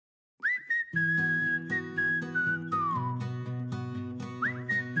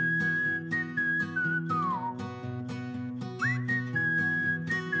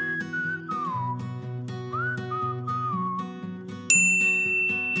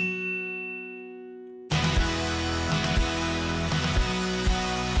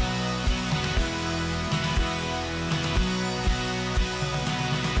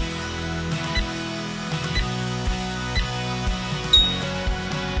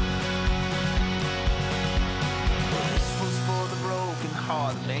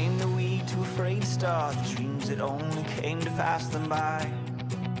are, the name that we too afraid to start, the dreams that only came to pass them by.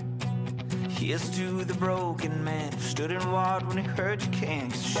 Here's to the broken man who stood and walked when he heard you can,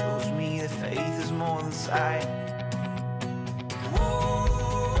 'cause it shows me that faith is more than sight.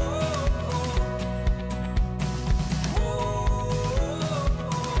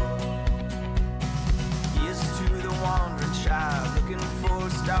 Here's to the wandering child looking for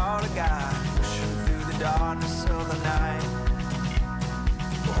a star to guide, pushing through the darkness of the night.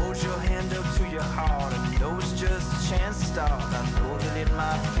 Hold your hand up to your heart and know it's just a chance to start. I know that it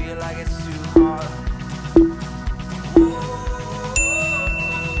might feel like it's too hard.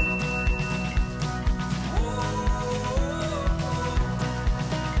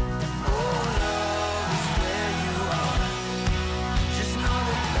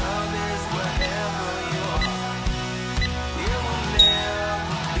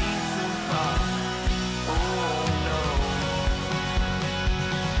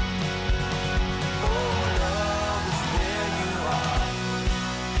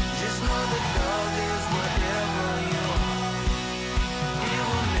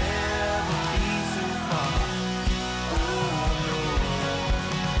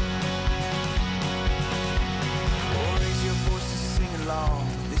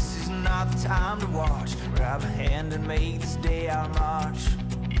 Time to watch, grab a hand and make this day our march.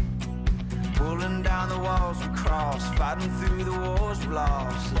 Pulling down the walls we cross, fighting through the wars we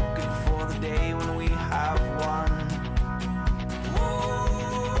lost, looking for the day when we have won.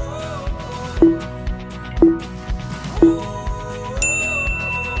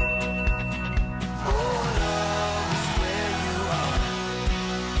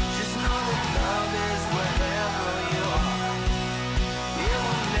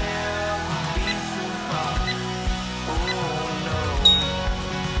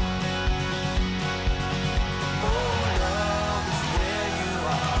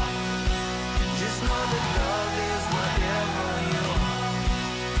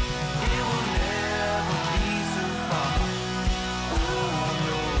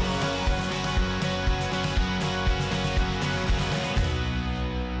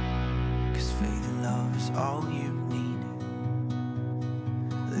 All you need,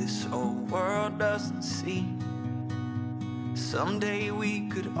 this whole world doesn't see. Someday we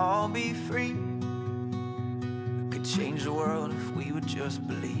could all be free. We could change the world if we would just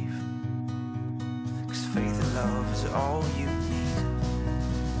believe. 'Cause faith and love is all you need.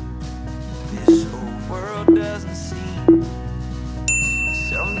 This whole world doesn't see.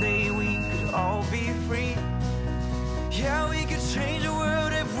 Someday we could all be free. Yeah, we could change the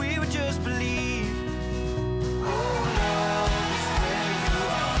world if we would just believe.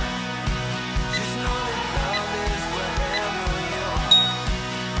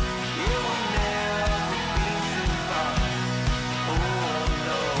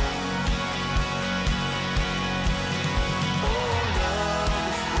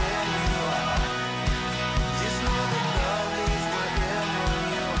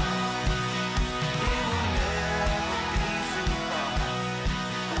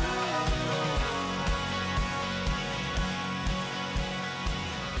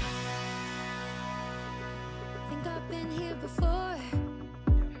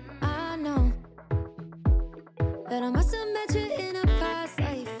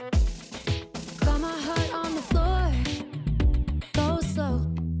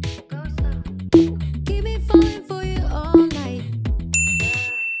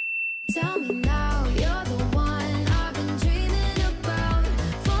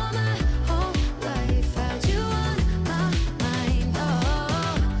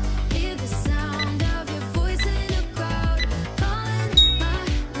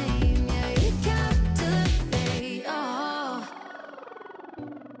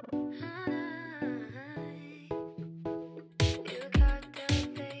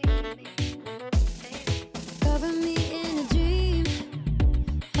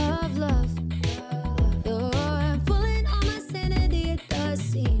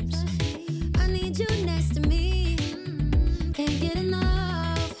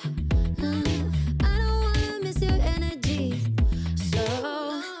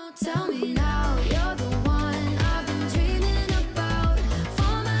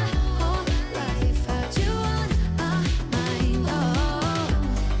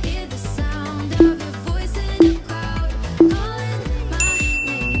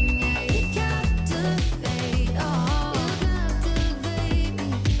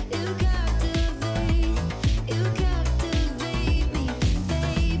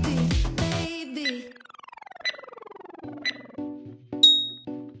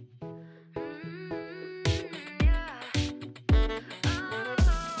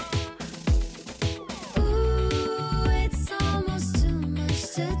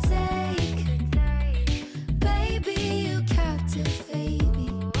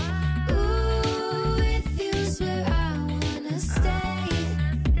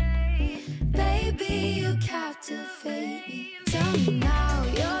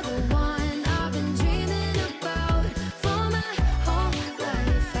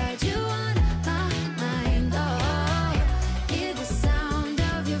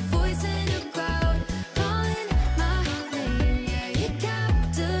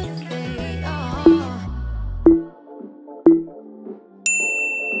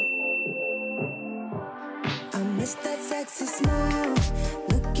 sexy smile,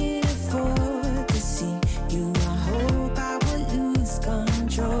 looking forward to see you. I hope I will lose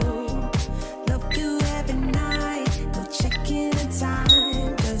control. Love you every night, no checking the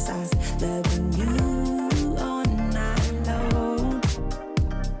time, 'cause I was loving you all night long.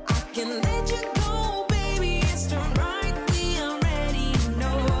 I can let you go, baby, it's the right we already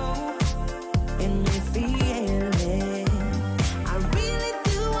know, and we feel it. I really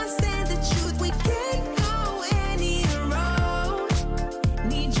do, I said the truth, we can't go any road.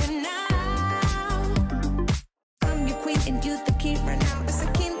 Need you now. I'm your queen and you the king right now. It's a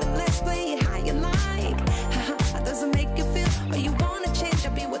kingdom, let's play it how you like. Doesn't make you feel, or you wanna change,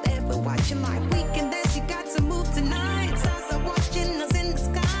 I'll be whatever, what you like. We can dance, you got to move tonight. Stars are watching us in the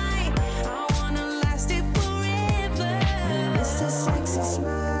sky. I wanna last it forever. It's a sexy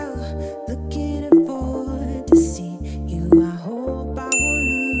smile, looking forward to see you. I hope I won't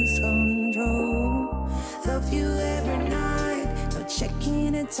lose control. Love you every night, no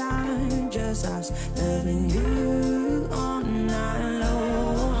checking the time, just us loving you all night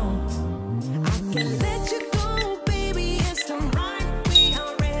long. I can let you go, baby, it's the right we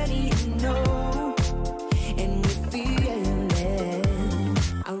already know, and we feel it.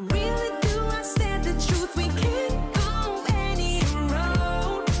 I really do, I said the truth, we can't go any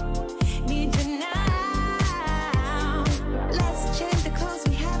road. Need you now. Let's change the clothes,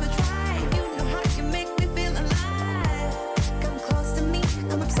 we haven't tried. You know how you make me feel alive. Come close to me,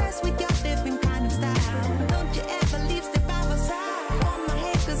 I'm obsessed with your different kind of style. Don't you ever leave, step by my side. On my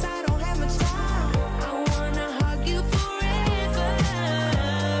head, 'cause I don't have much time. I wanna hug you forever.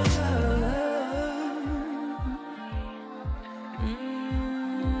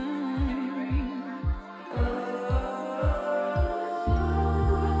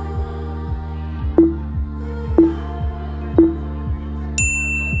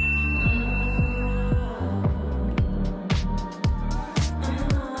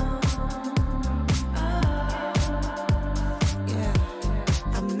 Yeah,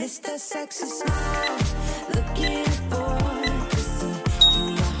 I miss that sexy smile, looking forward to see you.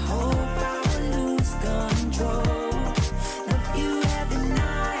 I hope I will lose control. Love you every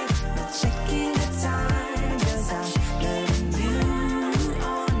night, not checking the time, 'cause I'm loving you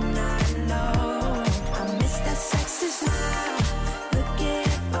all night long. I miss that sexy smile, looking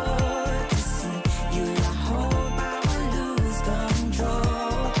forward to see you. I hope I will lose control.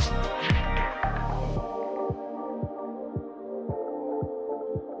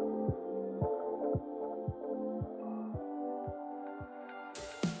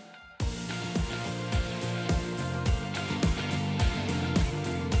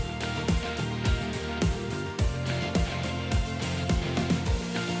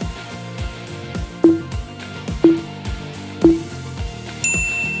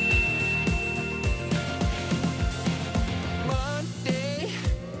 Monday,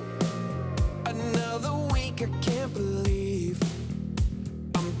 another week, I can't believe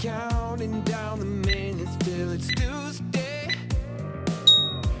I'm counting down the minutes till it's Tuesday.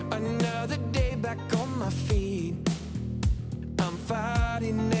 Another day back on my feet. I'm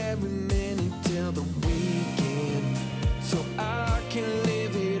fighting every minute till the weekend, so I can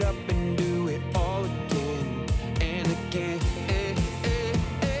live it up and do it all again and again.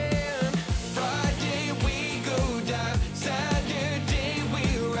 Friday we go dive, Saturday we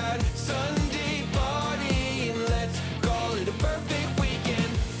ride, Sunday party, and let's call it a perfect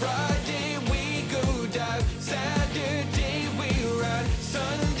weekend. Friday we go dive, Saturday we ride,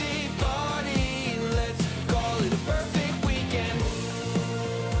 Sunday party, and let's call it a perfect weekend.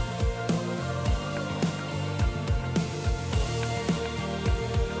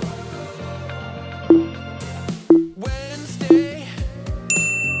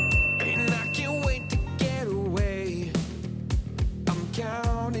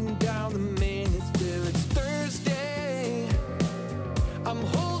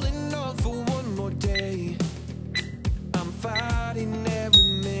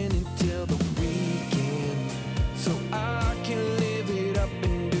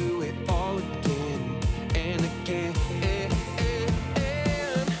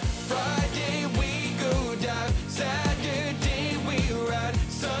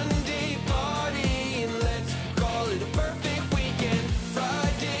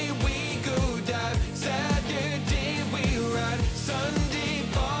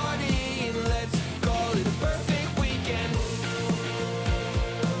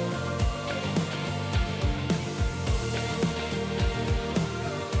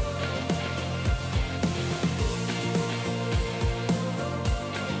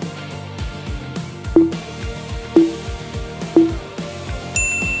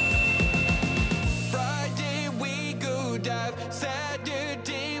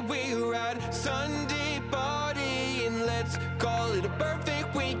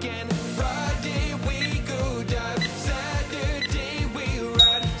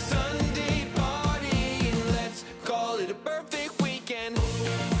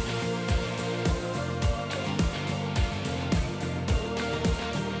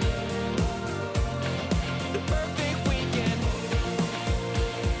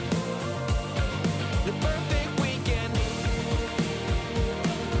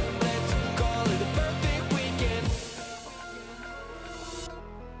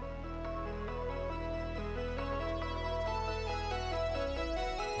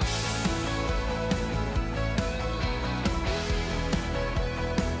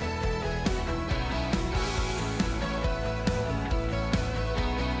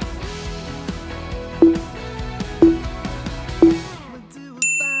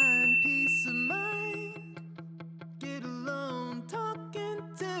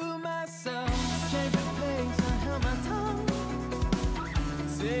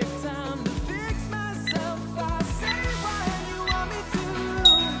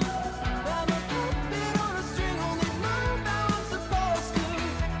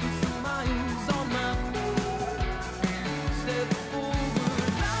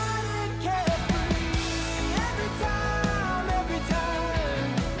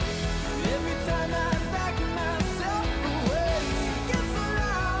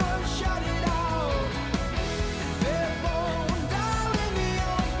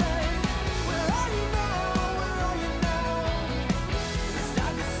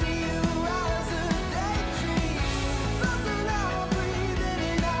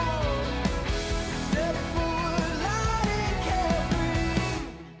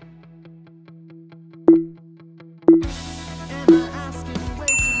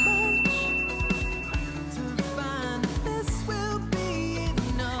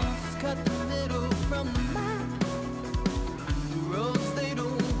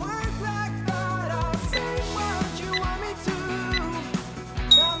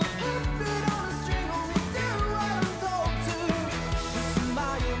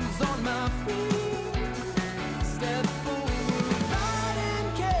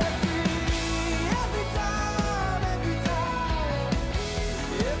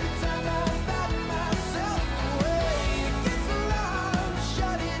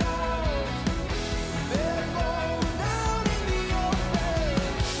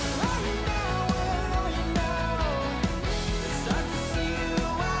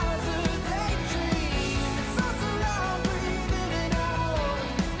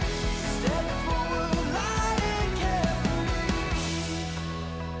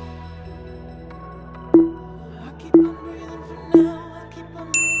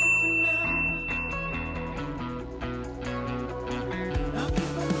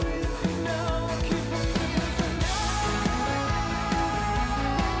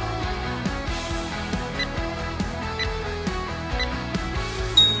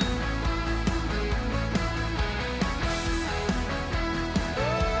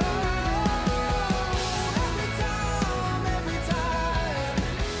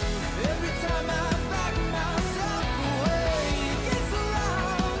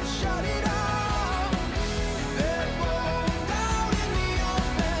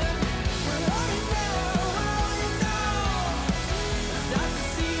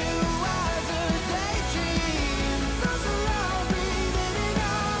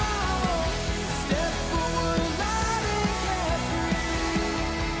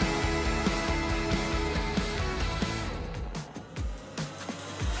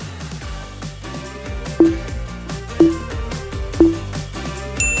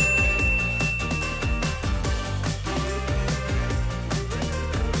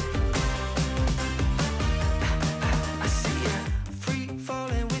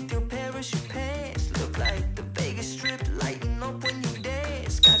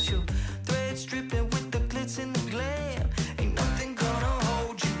 Got your threads dripping with the glitz and the glam. Ain't nothing gonna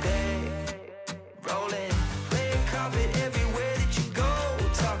hold you back. Rolling red carpet everywhere that you go.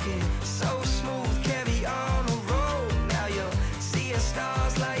 Talking so smooth, carry on the road. Now you're seeing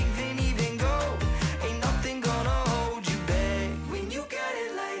stars like Vinny Van Gogh. Ain't nothing gonna hold you back when you got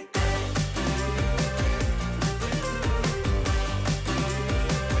it like that.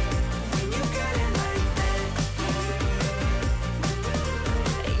 When you got it like that.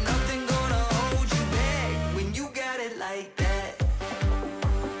 Ain't nothing gonna hold you back when you got it like that.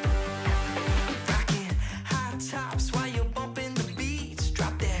 Rocking high tops while you're bumping the beats.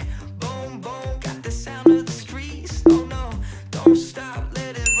 Drop that boom boom, got the sound of the streets. Oh no, don't stop,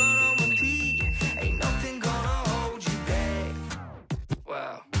 let it run on repeat. Ain't nothing gonna hold you back.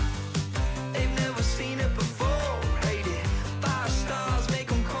 Wow, they've never seen it before. Rate it 5 stars, make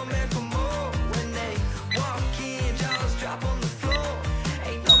them come back for more. When they walk in, jaws drop on the floor.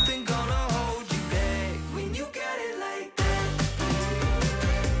 Ain't nothing gonna hold you back when you got it like that.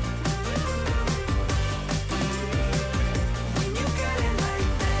 When you got it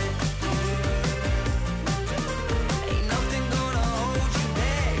like that. Ain't nothing gonna hold you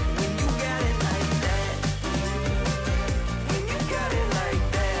back when you got it like that. When you got it like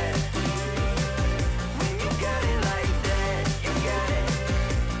that. When you got it like that. You got it.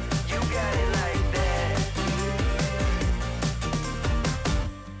 You got it like that.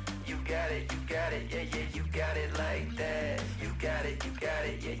 You got it, yeah, yeah, you got it like that. You got it,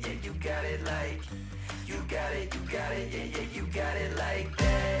 yeah, yeah, you got it like. You got it, yeah, yeah, you got it like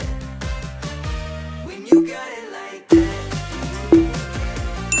that. When you got it like that.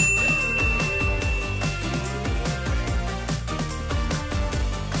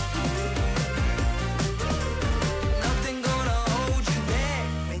 Nothing gonna hold you back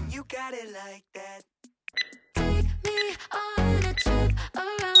when you got it like that. Take me on a trip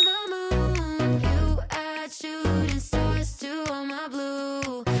around the moon. You add shooting stars to all my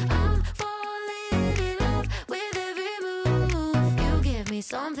blue. I'm falling in love with every move. You give me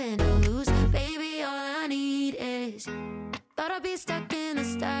something to lose, baby. All I need is. Thought I'd be stuck in a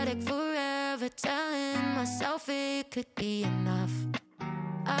static forever, telling myself it could be enough.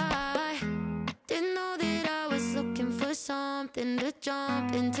 I didn't know that I was looking for something to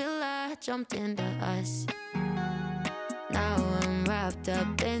jump until I jumped into us. Now I'm wrapped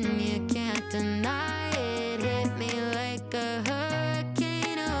up and you can't deny it. Hit me like a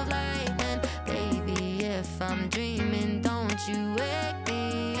hurricane of lightning. Baby, if I'm dreaming, don't you wake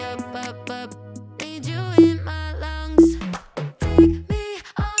me up, up, up. Need you in my lungs. Take me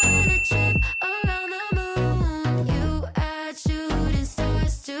on a trip around the moon. You add shooting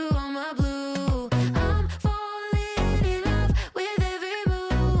stars to all my blue. I'm falling in love with every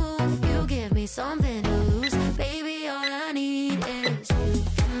move. You give me something to lose, baby. All I need is you.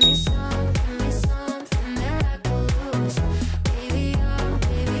 Give me something that I could lose, baby. All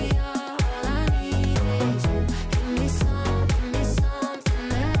I need is you. Give me something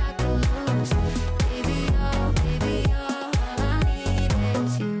that I could lose, baby. All I need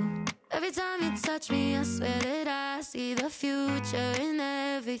is you. Every time you touch me, I swear that I see the future in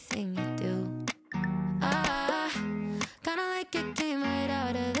everything you do. Kinda like it came right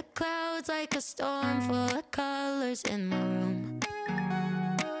out of the clouds, like a storm full of colors in my room.